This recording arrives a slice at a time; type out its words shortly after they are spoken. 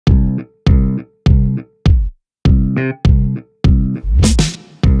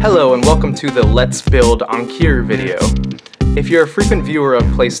Hello and welcome to the Let's Build Ankhir video. If you're a frequent viewer of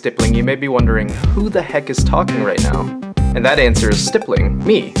Play Stippling, you may be wondering, who the heck is talking right now? And that answer is Stippling,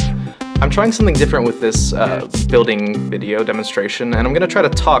 me. I'm trying something different with this building video demonstration, and I'm going to try to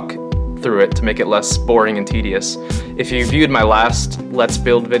talk through it to make it less boring and tedious. If you viewed my last Let's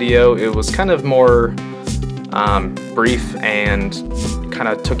Build video, it was kind of more brief and kind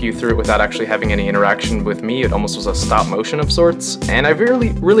of took you through it without actually having any interaction with me. It almost was a stop motion of sorts, and I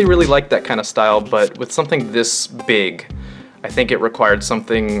really liked that kind of style, but with something this big, I think it required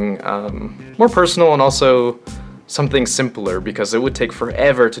something more personal and also something simpler, because it would take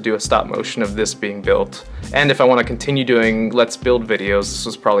forever to do a stop motion of this being built. And if I want to continue doing Let's Build videos, this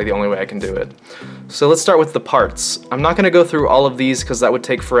was probably the only way I can do it. So let's start with the parts. I'm not going to go through all of these because that would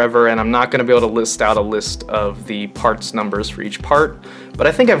take forever, and I'm not going to be able to list out a list of the parts numbers for each part, but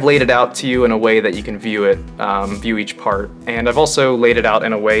I think I've laid it out to you in a way that you can view it, view each part, and I've also laid it out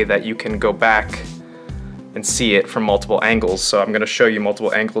in a way that you can go back and see it from multiple angles, so I'm going to show you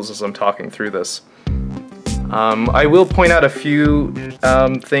multiple angles as I'm talking through this. I will point out a few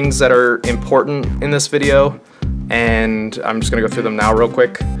things that are important in this video, and I'm just going to go through them now real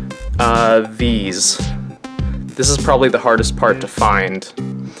quick. This is probably the hardest part to find.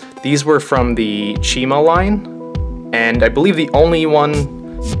 These were from the Chima line, and I believe the only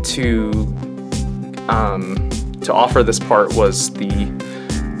one to offer this part was the,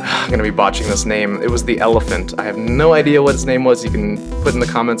 I'm gonna be botching this name, it was the elephant. I have no idea what its name was. You can put in the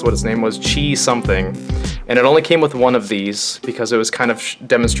comments what its name was, Chi something. And it only came with one of these because it was kind of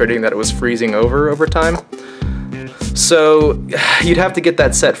demonstrating that it was freezing over time. So you'd have to get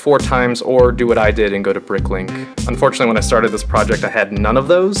that set 4 times or do what I did and go to Bricklink. Unfortunately, when I started this project, I had none of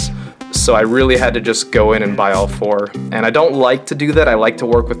those, so I really had to just go in and buy all 4. And I don't like to do that. I like to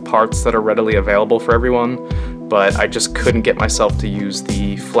work with parts that are readily available for everyone, but I just couldn't get myself to use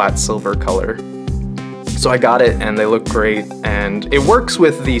the flat silver color. So I got it, and they look great, and it works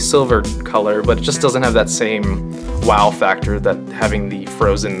with the silver color, but it just doesn't have that same wow factor that having the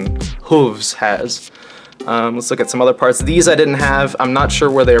frozen hooves has. Let's look at some other parts. These I didn't have. I'm not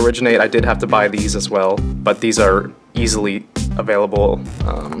sure where they originate. I did have to buy these as well, but these are easily available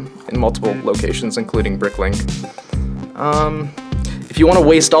in multiple locations, including Bricklink. If you want to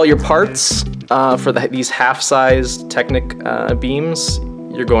waste all your parts for these half-sized Technic beams,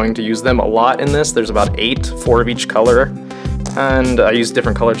 you're going to use them a lot in this. There's about 8, 4 of each color, and I used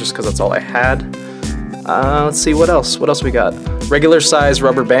different colors just because that's all I had. Let's see, what else we got? Regular size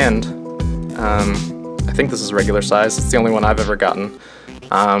rubber band. I think this is regular size. It's the only one I've ever gotten,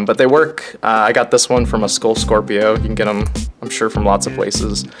 but they work. I got this one from a Skull Scorpio. You can get them, I'm sure, from lots of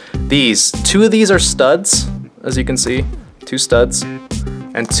places. 2 of these are studs, as you can see, 2 studs,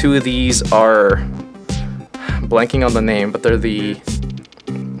 and 2 of these are, I'm blanking on the name, but they're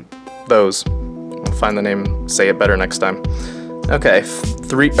those. I'll find the name, say it better next time. Okay,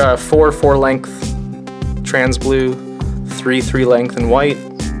 4 length trans blue, 3 length in white.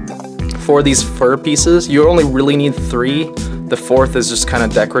 For these fur pieces, you only really need 3. The 4th is just kind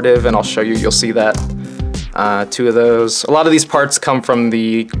of decorative, and I'll show you, you'll see that. 2 of those. A lot of these parts come from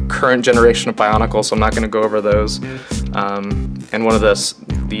the current generation of Bionicle, so I'm not going to go over those. And one of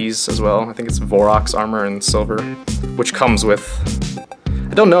these as well. I think it's Vorok's armor in silver, which comes with,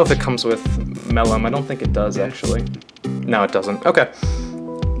 I don't know if it comes with Mellum. I don't think it does, actually. No, it doesn't. Okay.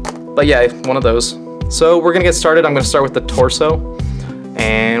 But yeah, one of those. So we're going to get started. I'm going to start with the torso,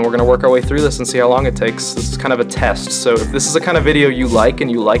 and we're going to work our way through this and see how long it takes. This is kind of a test, so if this is the kind of video you like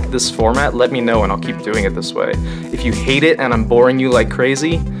and you like this format, let me know and I'll keep doing it this way. If you hate it and I'm boring you like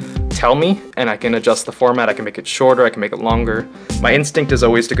crazy, tell me and I can adjust the format. I can make it shorter, I can make it longer. My instinct is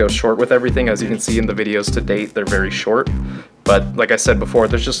always to go short with everything. As you can see in the videos to date, they're very short. But like I said before,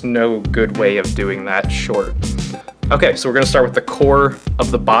 there's just no good way of doing that short. Okay, so we're going to start with the core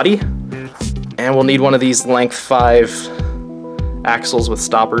of the body, and we'll need one of these length 5 axles with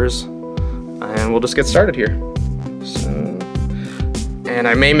stoppers, and we'll just get started here. So, and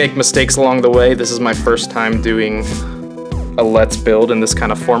I may make mistakes along the way. This is my first time doing a Let's Build in this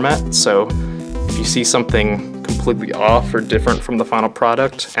kind of format, so if you see something completely off or different from the final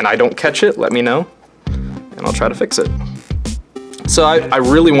product and I don't catch it, let me know and I'll try to fix it. So I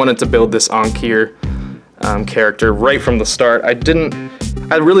really wanted to build this Ankhir character right from the start. I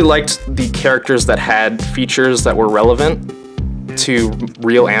really liked the characters that had features that were relevant to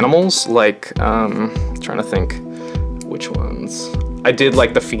real animals, like, trying to think which ones. I did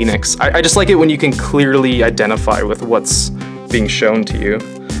like the Phoenix. I just like it when you can clearly identify with what's being shown to you.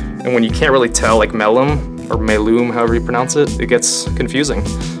 And when you can't really tell, like Mellum, or Melum, however you pronounce it, it gets confusing.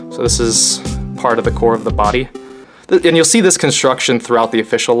 So this is part of the core of the body. And you'll see this construction throughout the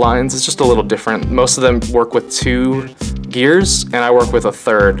official lines. It's just a little different. Most of them work with 2 gears, and I work with a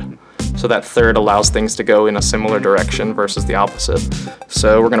third. So that third allows things to go in a similar direction versus the opposite.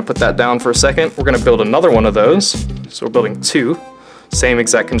 So we're gonna put that down for a second. We're gonna build another one of those. So we're building 2, same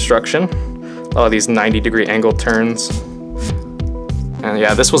exact construction. All these 90-degree angle turns. And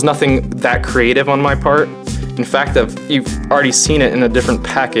yeah, this was nothing that creative on my part. In fact, you've already seen it in a different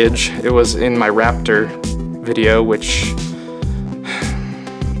package. It was in my Raptor video, which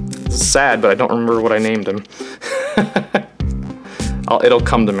is sad, but I don't remember what I named him. It'll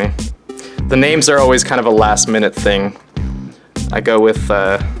come to me. The names are always kind of a last-minute thing. I go with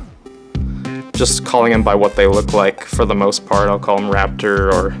just calling them by what they look like for the most part. I'll call them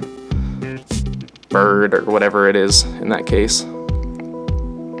Raptor or Bird or whatever it is in that case.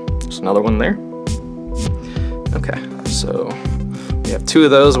 There's another one there. Okay, so we have 2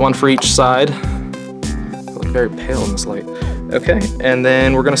 of those, 1 for each side. They look very pale in this light. Okay, and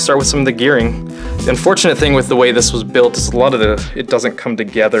then we're gonna start with some of the gearing. The unfortunate thing with the way this was built is it doesn't come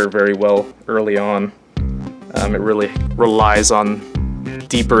together very well early on. It really relies on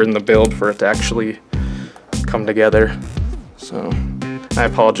deeper in the build for it to actually come together. So, I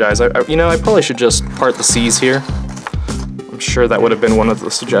apologize. You know, I probably should just part the C's here. I'm sure that would have been one of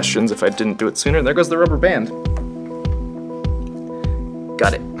the suggestions if I didn't do it sooner. There goes the rubber band.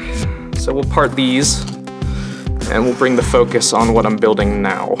 Got it. So we'll part these, and we'll bring the focus on what I'm building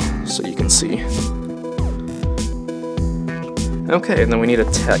now, so you can see. Okay, and then we need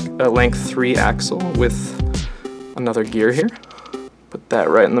a length 3 axle with another gear here. Put that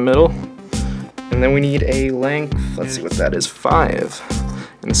right in the middle. And then we need a length, let's see what that is, 5.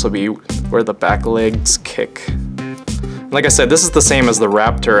 And this will be where the back legs kick. Like I said, this is the same as the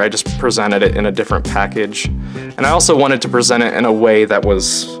Raptor, I just presented it in a different package. And I also wanted to present it in a way that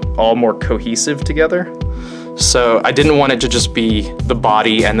was all more cohesive together. So I didn't want it to just be the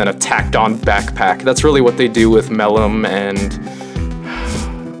body and then a tacked on backpack. That's really what they do with Mellum and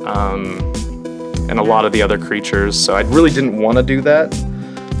a lot of the other creatures. So I really didn't want to do that.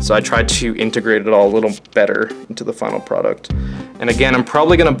 So I tried to integrate it all a little better into the final product. And again, I'm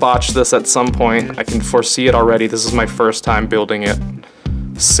probably gonna botch this at some point. I can foresee it already. This is my first time building it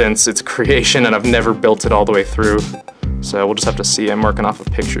since its creation, and I've never built it all the way through. So we'll just have to see. I'm working off of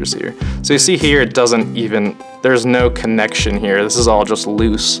pictures here. So you see here, it doesn't even, there's no connection here. This is all just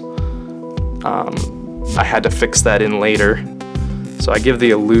loose. I had to fix that in later. So I give the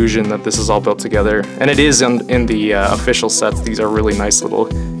illusion that this is all built together. And it is in the official sets. These are really nice little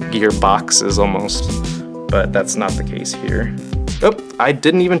gear boxes almost, but that's not the case here. Oh, I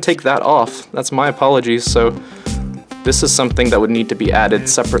didn't even take that off. That's my apologies. So this is something that would need to be added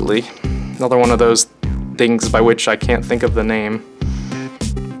separately. Another one of those things by which I can't think of the name.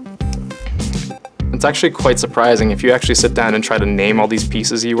 It's actually quite surprising if you actually sit down and try to name all these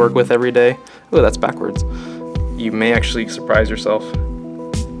pieces you work with every day. Oh, that's backwards. You may actually surprise yourself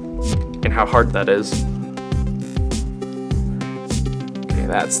in how hard that is. Okay,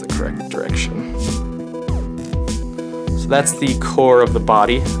 that's the correct direction. So that's the core of the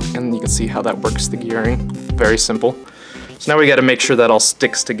body, and you can see how that works the gearing. Very simple. So now we gotta make sure that all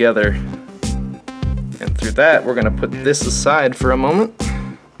sticks together. And through that, we're gonna put this aside for a moment.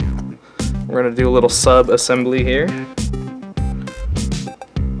 We're gonna do a little sub-assembly here.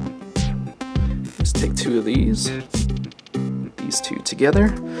 Just take 2 of these 2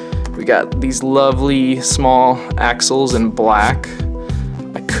 together. We got these lovely small axles in black.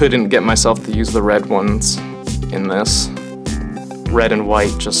 I couldn't get myself to use the red ones in this. Red and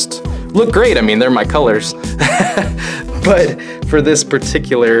white just look great, I mean, they're my colors. But for this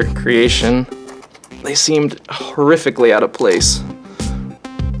particular creation, they seemed horrifically out of place.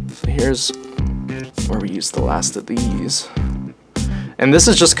 So here's where we use the last of these. And this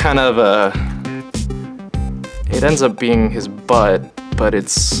is just kind of it ends up being his butt, but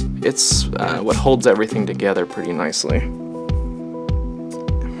it's what holds everything together pretty nicely.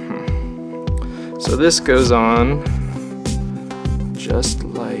 So this goes on just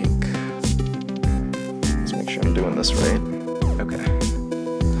like, let's make sure I'm doing this right. Okay.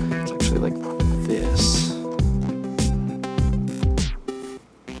 It's actually like this.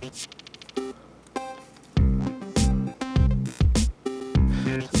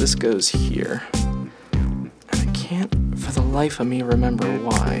 So this goes here. And I can't for the life of me remember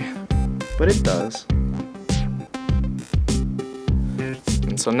why, but it does.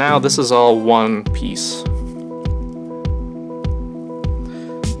 And so now this is all one piece.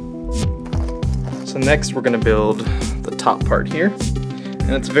 So next we're going to build the top part here,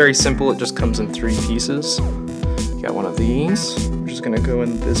 and it's very simple. It just comes in 3 pieces. Got one of these. We're just going to go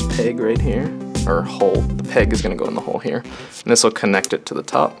in this peg right here. or hole. The peg is going to go in the hole here, and this will connect it to the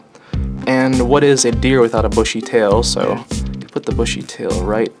top. And what is a deer without a bushy tail? So you put the bushy tail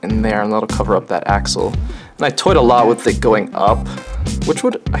right in there, and that'll cover up that axle. And I toyed a lot with it going up, which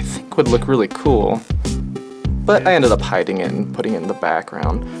I think would look really cool. But I ended up hiding it and putting it in the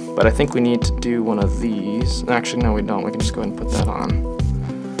background. But I think we need to do one of these. Actually, no, we don't. We can just go ahead and put that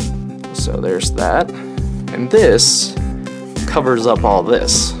on. So there's that. And this covers up all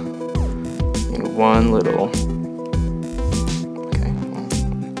this in one little. Okay, well,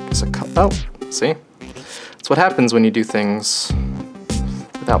 guess oh, see? That's what happens when you do things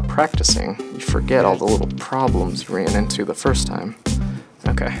without practicing. You forget all the little problems you ran into the first time.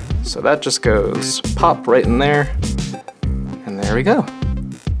 Okay, so that just goes pop right in there, and there we go.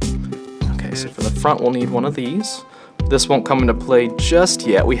 Okay, so for the front we'll need one of these. This won't come into play just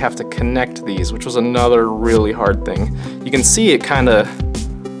yet. We have to connect these, which was another really hard thing. You can see it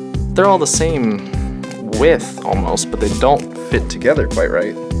they're all the same width almost, but they don't fit together quite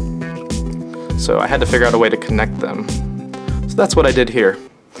right. So I had to figure out a way to connect them. So that's what I did here.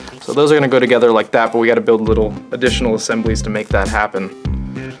 So those are gonna go together like that, but we gotta build little additional assemblies to make that happen.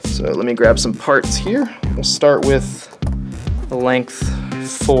 So let me grab some parts here. We'll start with the length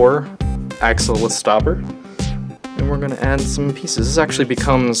 4 axle with stopper. And we're gonna add some pieces. This actually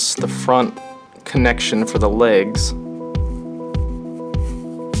becomes the front connection for the legs.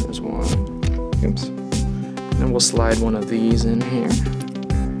 There's one. Oops. And then we'll slide one of these in here.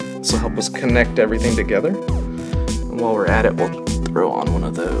 This will help us connect everything together. And while we're at it, we'll throw on one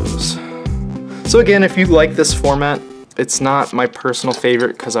of those. So again, if you like this format, it's not my personal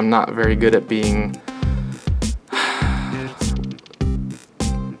favorite because I'm not very good at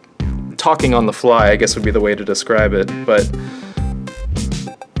talking on the fly, I guess would be the way to describe it, but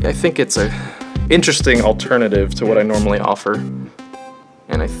I think it's an interesting alternative to what I normally offer.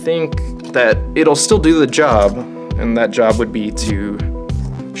 And I think that it'll still do the job, and that job would be to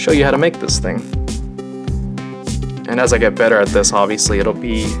show you how to make this thing. And as I get better at this, obviously, it'll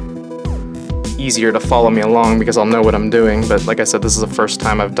be easier to follow me along because I'll know what I'm doing. But like I said, this is the first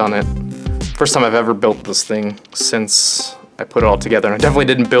time I've done it. First time I've ever built this thing since I put it all together. And I definitely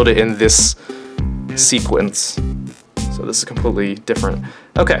didn't build it in this sequence. So this is completely different.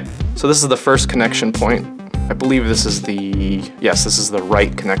 Okay, so this is the first connection point. I believe this is yes, this is the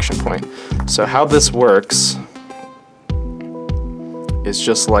right connection point. So how this works is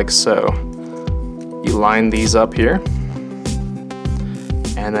just like so. You line these up here,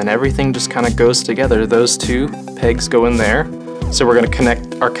 and then everything just kind of goes together. Those two pegs go in there. So we're gonna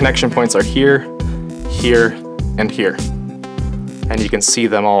connect, our connection points are here, here, and here. And you can see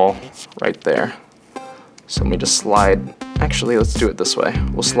them all right there. So let me just slide, actually let's do it this way.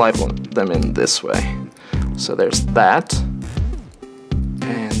 We'll slide them in this way. So there's that.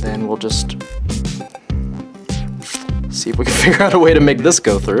 And then we'll just see if we can figure out a way to make this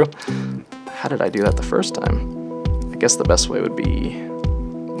go through. How did I do that the first time? I guess the best way would be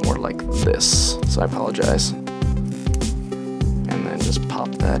more like this, so I apologize. And then just pop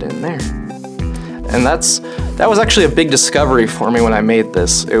that in there. And that was actually a big discovery for me when I made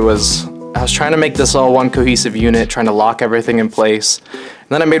this. I was trying to make this all one cohesive unit, trying to lock everything in place. And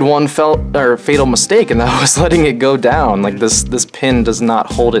then I made one fatal mistake, and that was letting it go down. Like this pin does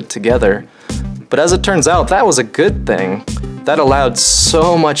not hold it together. But as it turns out, that was a good thing. That allowed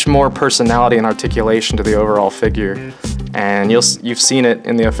so much more personality and articulation to the overall figure. And you've seen it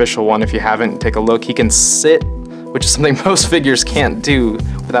in the official one. If you haven't, take a look. He can sit, which is something most figures can't do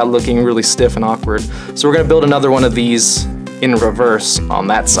without looking really stiff and awkward. So we're gonna build another one of these in reverse on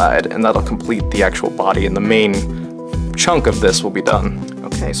that side, and that'll complete the actual body, and the main chunk of this will be done.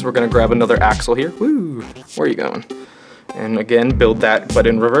 Okay, so we're gonna grab another axle here. Woo! Where are you going? And again, build that, but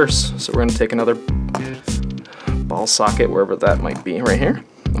in reverse. So we're gonna take another ball socket, wherever that might be, right here.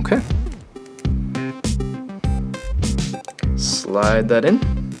 Okay. Slide that in.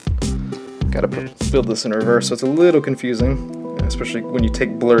 Gotta build this in reverse, so it's a little confusing, especially when you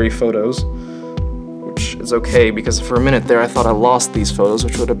take blurry photos, which is okay, because for a minute there I thought I lost these photos,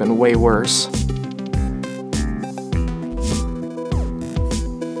 which would have been way worse.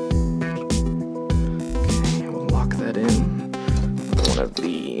 Okay, we'll lock that in with one of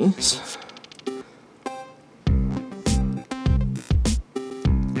these.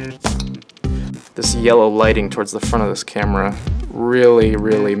 This yellow lighting towards the front of this camera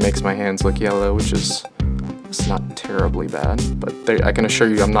really makes my hands look yellow, which is it's not terribly bad, but I can assure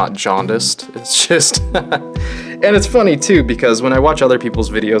you I'm not jaundiced. It's just, and it's funny too, because when I watch other people's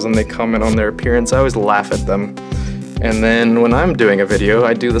videos and they comment on their appearance, I always laugh at them. And then when I'm doing a video,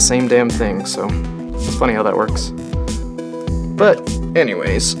 I do the same damn thing, so it's funny how that works. But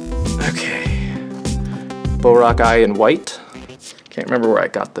anyways, okay. Bow Rock Eye in white. Can't remember where I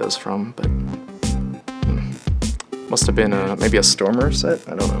got those from, but must have been maybe a Stormer set,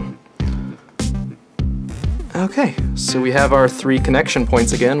 I don't know. Okay, so we have our 3 connection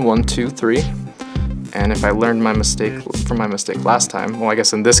points again, 1, 2, 3. And if I learned my mistake from my mistake last time, well, I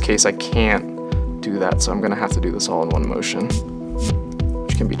guess in this case I can't do that, so I'm gonna have to do this all in one motion,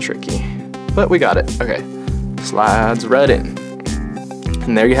 which can be tricky. But we got it, okay. Slides right in.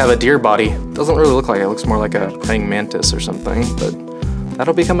 And there you have a deer body. Doesn't really look like it, looks more like a praying mantis or something, but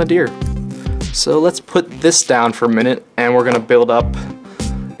that'll become a deer. So let's put this down for a minute, and we're gonna build up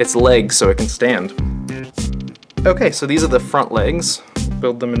its legs so it can stand. Okay, so these are the front legs.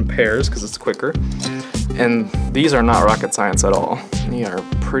 Build them in pairs because it's quicker. And these are not rocket science at all. They are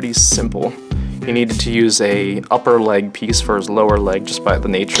pretty simple. You needed to use a upper leg piece for his lower leg just by the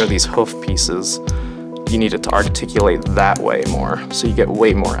nature of these hoof pieces. You needed to articulate that way more, so you get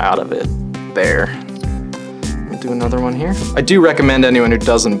way more out of it there. We'll do another one here. I do recommend anyone who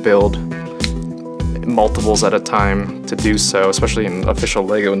doesn't build multiples at a time to do so, especially in official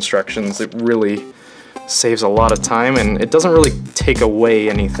LEGO instructions. It really saves a lot of time, and it doesn't really take away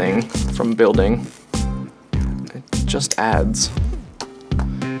anything from building. It just adds.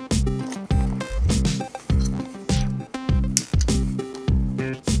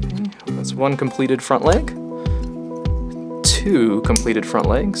 Okay, that's 1 completed front leg, 2 completed front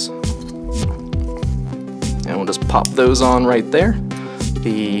legs, and we'll just pop those on right there.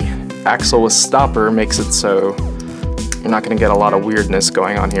 The axle with stopper makes it so you're not going to get a lot of weirdness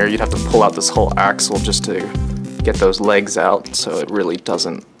going on here. You'd have to pull out this whole axle just to get those legs out, so it really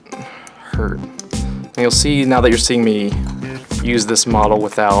doesn't hurt. And you'll see now that you're seeing me use this model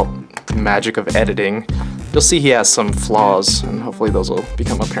without the magic of editing, you'll see he has some flaws, and hopefully those will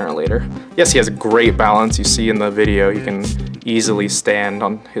become apparent later. Yes, he has great balance. You see in the video he can easily stand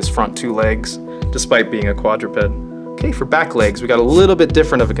on his front 2 legs despite being a quadruped. Okay, for back legs we got a little bit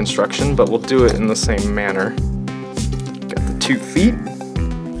different of a construction, but we'll do it in the same manner. 2 feet.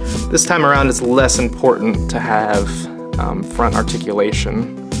 This time around it's less important to have front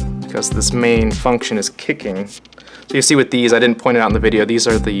articulation because this main function is kicking. So you see with these, I didn't point it out in the video, these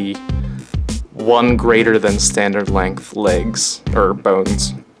are the 1 greater than standard length legs, or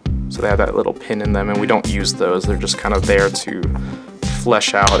bones. So they have that little pin in them, and we don't use those. They're just kind of there to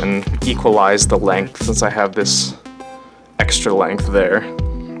flesh out and equalize the length, since I have this extra length there.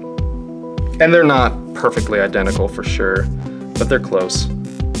 And they're not perfectly identical for sure, but they're close.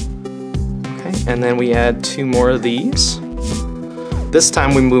 Okay, and then we add 2 more of these. This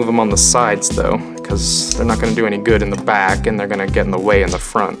time we move them on the sides though, because they're not going to do any good in the back and they're going to get in the way in the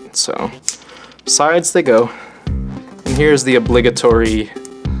front. So sides they go. And here's the obligatory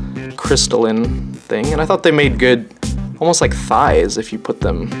crystalline thing, and I thought they made good, almost like thighs if you put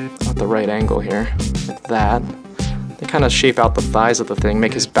them at the right angle here, like that. They kind of shape out the thighs of the thing,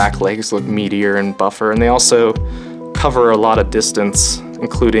 make his back legs look meatier and buffer, and they also cover a lot of distance,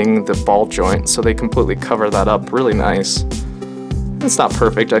 including the ball joint, so they completely cover that up really nice. It's not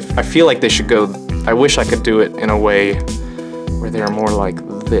perfect. I feel like they should go, I wish I could do it in a way where they are more like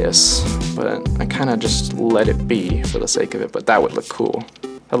this, but I kind of just let it be for the sake of it, but that would look cool.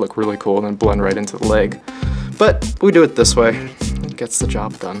 That'd look really cool and then blend right into the leg. But we do it this way. It gets the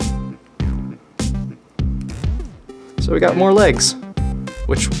job done. So we got more legs,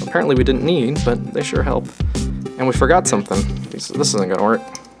 which apparently we didn't need, but they sure help. And we forgot something. This isn't gonna work.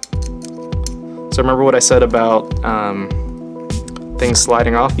 So remember what I said about things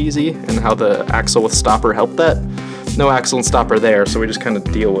sliding off easy and how the axle with stopper helped that? No axle and stopper there, so we just kind of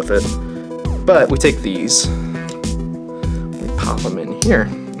deal with it. But we take these, we pop them in here,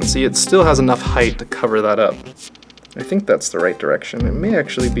 and see it still has enough height to cover that up. I think that's the right direction. It may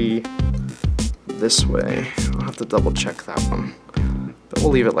actually be this way. I'll have to double check that one, but we'll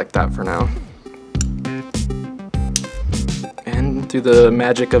leave it like that for now. And through the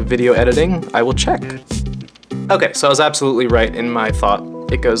magic of video editing, I will check. Okay, so I was absolutely right in my thought.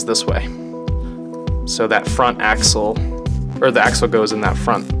 It goes this way. So that front axle, or the axle goes in that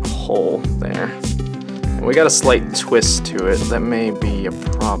front hole there. And we got a slight twist to it. That may be a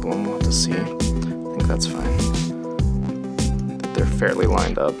problem. We'll have to see. I think that's fine. They're fairly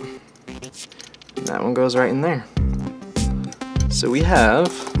lined up. And that one goes right in there. So we have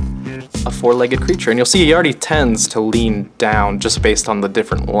a 4-legged creature, and you'll see he already tends to lean down just based on the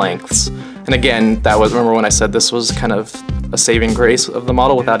different lengths. And again, that was, remember when I said this was kind of a saving grace of the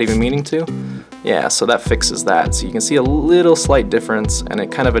model without even meaning to? Yeah, so that fixes that. So you can see a little slight difference, and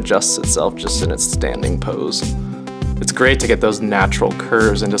it kind of adjusts itself just in its standing pose. It's great to get those natural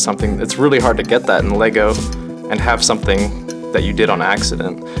curves into something. It's really hard to get that in LEGO and have something that you did on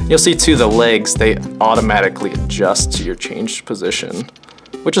accident. You'll see too the legs, they automatically adjust to your changed position,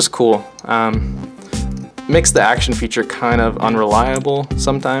 which is cool. Makes the action feature kind of unreliable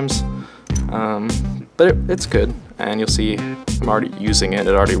sometimes, but it's good. And you'll see I'm already using it,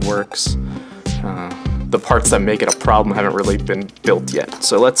 it already works. The parts that make it a problem haven't really been built yet.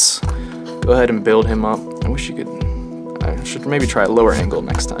 So let's go ahead and build him up. I should maybe try a lower angle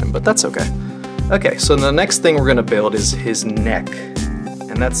next time, but that's okay. Okay, so the next thing we're gonna build is his neck.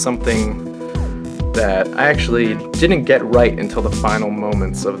 And that's something that I actually didn't get right until the final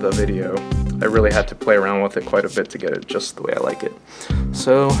moments of the video. I really had to play around with it quite a bit to get it just the way I like it.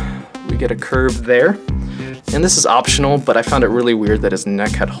 So we get a curve there. And this is optional, but I found it really weird that his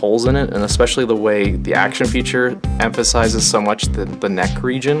neck had holes in it, and especially the way the action feature emphasizes so much the neck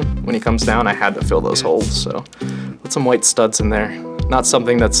region. When he comes down, I had to fill those holes, so put some white studs in there. Not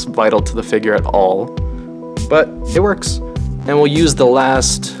something that's vital to the figure at all, but it works. And we'll use the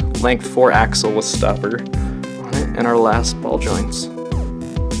last length 4 axle with stopper on it and our last ball joints,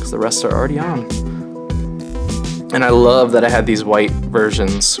 because the rest are already on. And I love that I had these white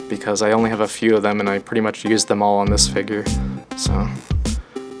versions because I only have a few of them and I pretty much used them all on this figure. So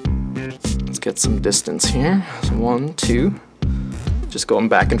let's get some distance here. So 1, 2, just going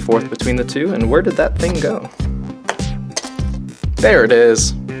back and forth between the two. And where did that thing go? There it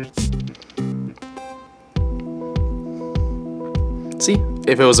is. See,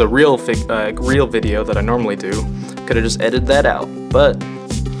 if it was a real video that I normally do, could have just edited that out, but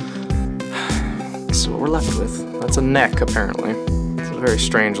this is what we're left with. That's a neck, apparently. It's a very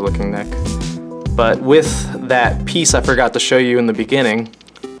strange looking neck. But with that piece I forgot to show you in the beginning,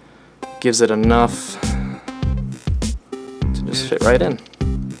 gives it enough to just fit right in.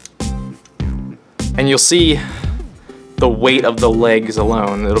 And you'll see the weight of the legs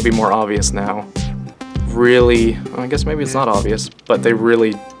alone, it'll be more obvious now. Really, well, I guess maybe it's not obvious, but they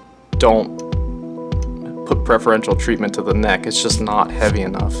really don't put preferential treatment to the neck. It's just not heavy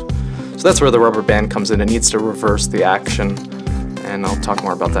enough. So that's where the rubber band comes in. It needs to reverse the action, and I'll talk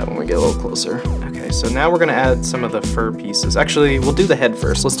more about that when we get a little closer. Okay, so now we're gonna add some of the fur pieces. Actually, we'll do the head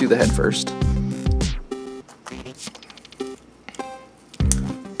first. Let's do the head first.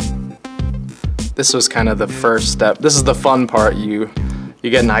 This was kind of the first step. This is the fun part. You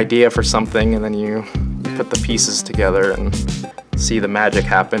get an idea for something, and then you put the pieces together and see the magic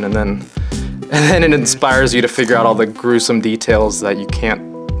happen, and then it inspires you to figure out all the gruesome details that you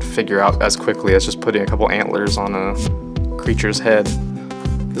can't figure out as quickly as just putting a couple antlers on a creature's head.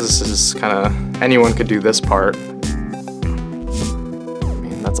 This is kind of, anyone could do this part. I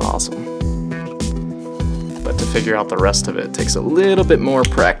mean, that's awesome. But to figure out the rest of it takes a little bit more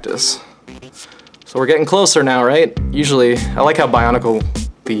practice. So we're getting closer now, right? Usually, I like how Bionicle,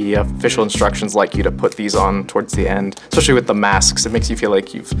 the official instructions like you to put these on towards the end, especially with the masks. It makes you feel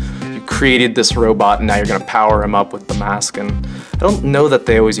like you created this robot and now you're gonna power him up with the mask, and I don't know that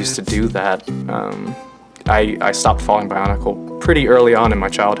they always used to do that. I stopped following Bionicle pretty early on in my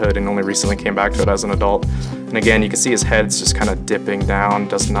childhood and only recently came back to it as an adult. And again, you can see his head's just kind of dipping down,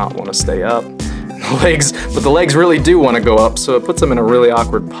 does not want to stay up. And the legs, but the legs really do want to go up, so it puts him in a really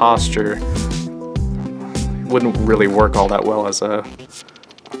awkward posture. Wouldn't really work all that well as a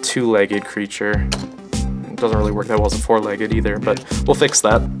two-legged creature. It doesn't really work that well as a four-legged either, but we'll fix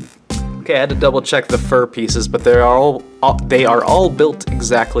that. Okay, I had to double check the fur pieces, but they are all built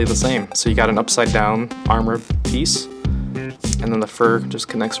exactly the same. So you got an upside down armor piece, and then the fur just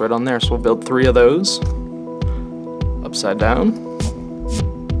connects right on there. So we'll build 3 of those. Upside down,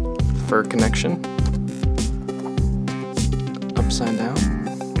 fur connection, upside down,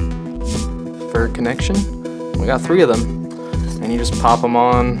 fur connection. We got 3 of them, and you just pop them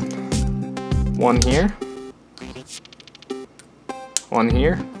on, one here, one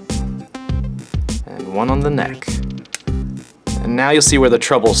here, and one on the neck. And now you'll see where the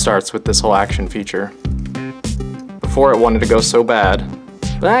trouble starts with this whole action feature. Before it wanted to go so bad,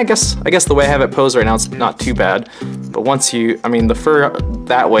 but I guess the way I have it posed right now, it's not too bad. But once you, I mean, the fur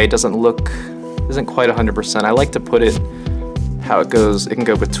that way isn't quite 100%. I like to put it how it goes. It can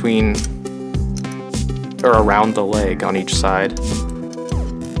go between or around the leg on each side,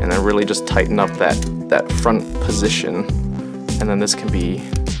 and then really just tighten up that front position. And then this can be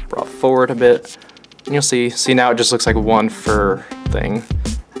brought forward a bit, and you'll see now it just looks like one fur thing.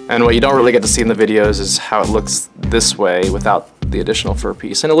 And what you don't really get to see in the videos is how it looks this way without the additional fur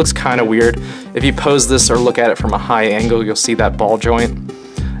piece. And it looks kind of weird. If you pose this or look at it from a high angle, you'll see that ball joint.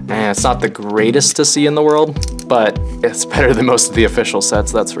 And it's not the greatest to see in the world, but it's better than most of the official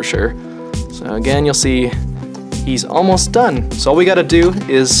sets, that's for sure. So again, you'll see he's almost done. So all we gotta do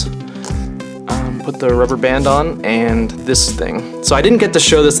is put put the rubber band on and this thing. So I didn't get to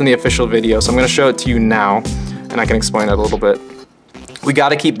show this in the official video, so I'm going to show it to you now, and I can explain it a little bit. We got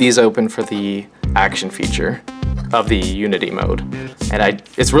to keep these open for the action feature of the Unity mode, and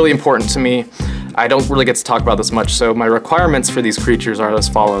it's really important to me. I don't really get to talk about this much, so my requirements for these creatures are as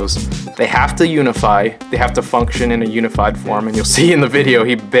follows. They have to unify, they have to function in a unified form, and you'll see in the video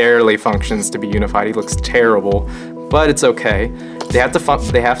he barely functions to be unified. He looks terrible, but it's okay. They have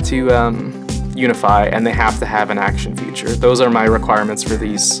to unify, and they have to have an action feature. Those are my requirements for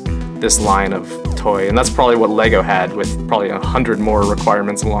this line of toy, and that's probably what Lego had, with probably 100 more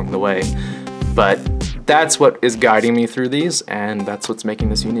requirements along the way. But that's what is guiding me through these, and that's what's making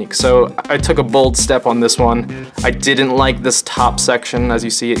this unique. So I took a bold step on this one. I didn't like this top section. As you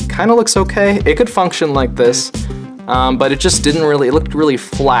see, it kind of looks okay. It could function like this, but it just didn't really, it looked really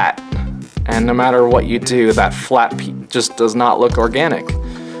flat. And no matter what you do, that flat piece just does not look organic.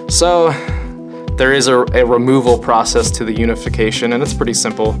 So there is a removal process to the unification, and it's pretty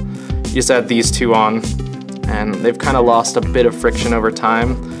simple. You just add these two on, and they've kind of lost a bit of friction over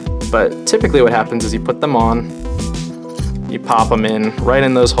time. But typically what happens is you put them on, you pop them in right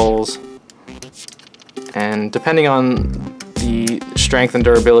in those holes, and depending on the strength and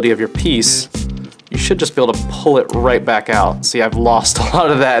durability of your piece, you should just be able to pull it right back out. See, I've lost a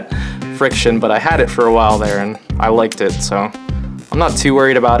lot of that friction, but I had it for a while there and I liked it, so I'm not too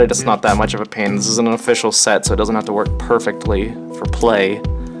worried about it. It's not that much of a pain. This is an official set, so it doesn't have to work perfectly for play,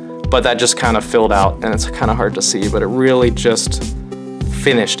 but that just kind of filled out, and it's kind of hard to see, but it really just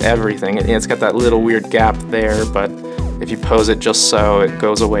finished everything. It's got that little weird gap there, but if you pose it just so, it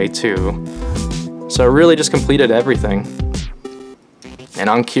goes away too. So it really just completed everything. And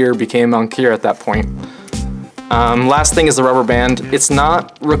Ankhir became Ankhir at that point. Last thing is the rubber band. It's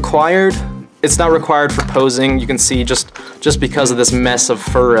not required. It's not required for posing. You can see just because of this mess of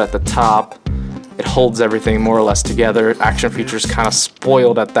fur at the top, it holds everything more or less together. Action feature's kind of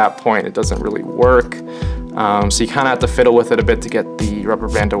spoiled at that point. It doesn't really work. So you kind of have to fiddle with it a bit to get the rubber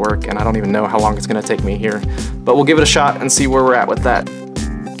band to work, and I don't even know how long it's going to take me here. But we'll give it a shot and see where we're at with that.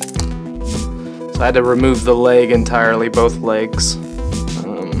 So I had to remove the leg entirely, both legs.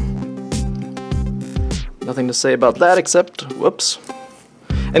 Nothing to say about that except, whoops.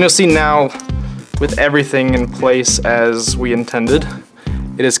 And you'll see now, with everything in place as we intended,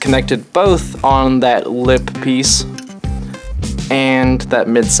 it is connected both on that lip piece and that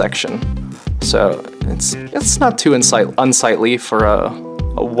midsection. So it's not too unsightly for a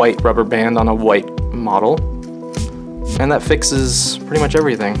white rubber band on a white model. And that fixes pretty much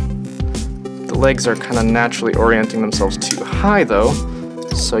everything. The legs are kind of naturally orienting themselves too high though,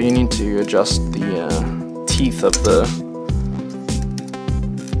 so you need to adjust the teeth of the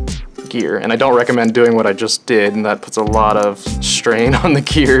gear. And I don't recommend doing what I just did, and that puts a lot of strain on the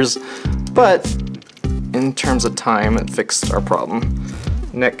gears. But in terms of time, it fixed our problem.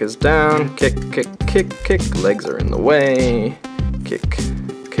 Neck is down, kick, kick, kick, kick, legs are in the way, kick,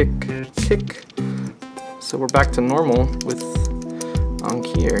 kick, kick. So we're back to normal with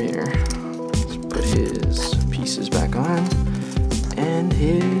Ankhir here. Let's put his pieces back on, and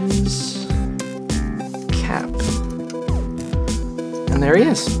his cap. And there he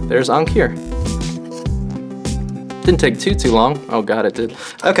is, there's Ankhir. Didn't take too long. Oh god, it did.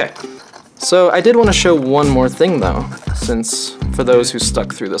 Okay, so I did want to show one more thing though, since for those who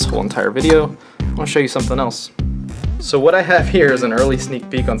stuck through this whole entire video, I want to show you something else. So what I have here is an early sneak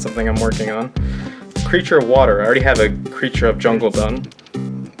peek on something I'm working on. Creature of Water. I already have a Creature of Jungle done,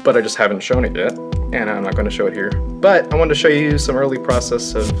 but I just haven't shown it yet, and I'm not going to show it here. But I wanted to show you some early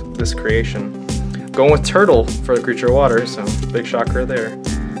process of this creation. Going with Turtle for the Creature of Water, so big shocker there.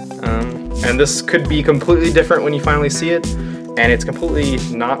 And this could be completely different when you finally see it, and it's completely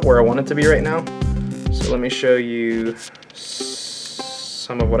not where I want it to be right now. So let me show you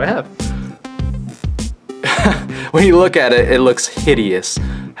some of what I have. When you look at it, it looks hideous.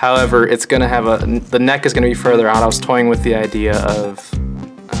 However, it's gonna have the neck is gonna be further out. I was toying with the idea of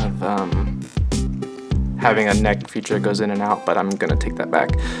having a neck feature that goes in and out, but I'm gonna take that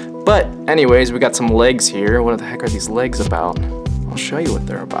back. But anyways, we got some legs here. What the heck are these legs about? I'll show you what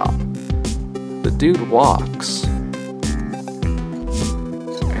they're about. The dude walks,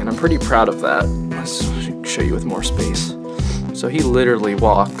 and I'm pretty proud of that. Let's show you with more space. So he literally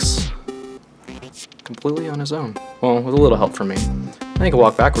walks completely on his own. Well, with a little help from me. And he can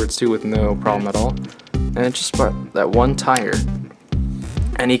walk backwards too with no problem at all. And it's just that one tire.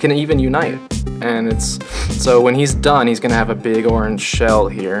 And he can even unite. And so when he's done, he's gonna have a big orange shell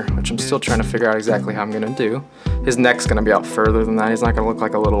here, which I'm still trying to figure out exactly how I'm gonna do. His neck's gonna be out further than that. He's not gonna look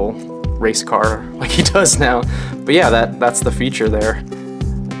like a little race car like he does now. But yeah, that's the feature there.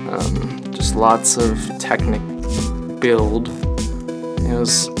 Just lots of Technic build.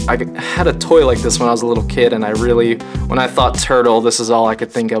 I had a toy like this when I was a little kid, and when I thought turtle, this is all I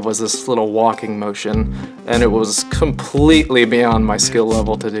could think of was this little walking motion, and it was completely beyond my skill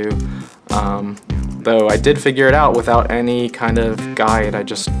level to do. Though I did figure it out without any kind of guide. I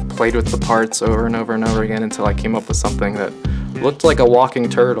just played with the parts over and over and over again until I came up with something that looked like a walking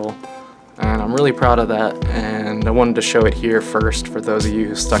turtle, and I'm really proud of that, and I wanted to show it here first for those of you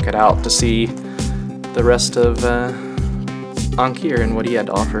who stuck it out to see the rest of Ankhir and what he had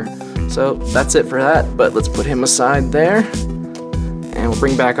to offer. So that's it for that, but let's put him aside there, and we'll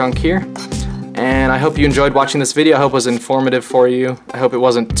bring back Ankhir. And I hope you enjoyed watching this video. I hope it was informative for you. I hope it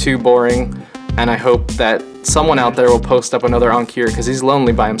wasn't too boring, and I hope that someone out there will post up another Ankhir, because he's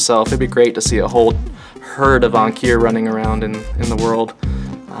lonely by himself. It'd be great to see a whole herd of Ankhir running around in the world.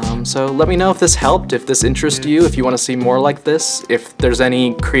 So let me know if this helped, if this interests you, if you want to see more like this, if there's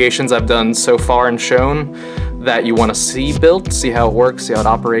any creations I've done so far and shown that you want to see built, see how it works, see how it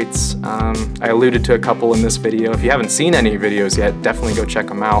operates. I alluded to a couple in this video. If you haven't seen any videos yet, definitely go check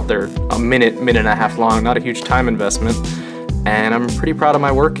them out. They're a minute and a half long, not a huge time investment, and I'm pretty proud of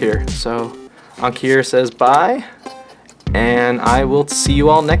my work here. So Ankhir says bye, and I will see you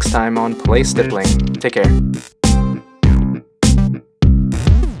all next time on Play Stippling. Take care.